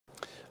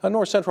A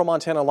North Central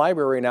Montana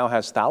library now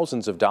has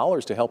thousands of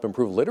dollars to help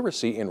improve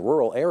literacy in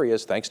rural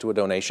areas thanks to a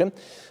donation.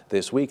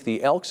 This week,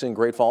 the Elks in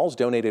Great Falls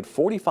donated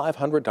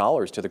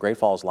 $4,500 to the Great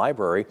Falls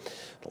Library.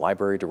 The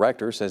library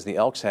director says the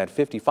Elks had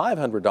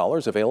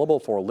 $5,500 available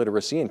for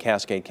literacy in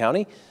Cascade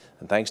County.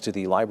 And thanks to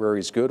the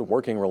library's good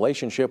working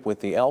relationship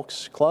with the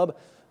Elks Club,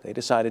 they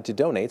decided to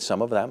donate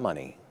some of that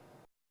money.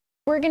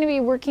 We're going to be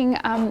working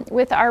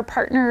with our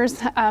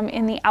partners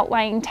in the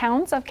outlying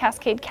towns of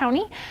Cascade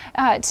County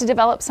to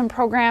develop some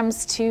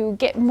programs to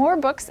get more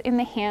books in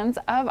the hands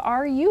of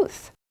our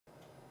youth.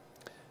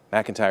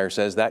 McIntyre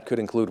says that could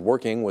include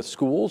working with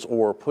schools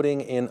or putting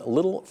in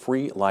little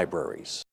free libraries.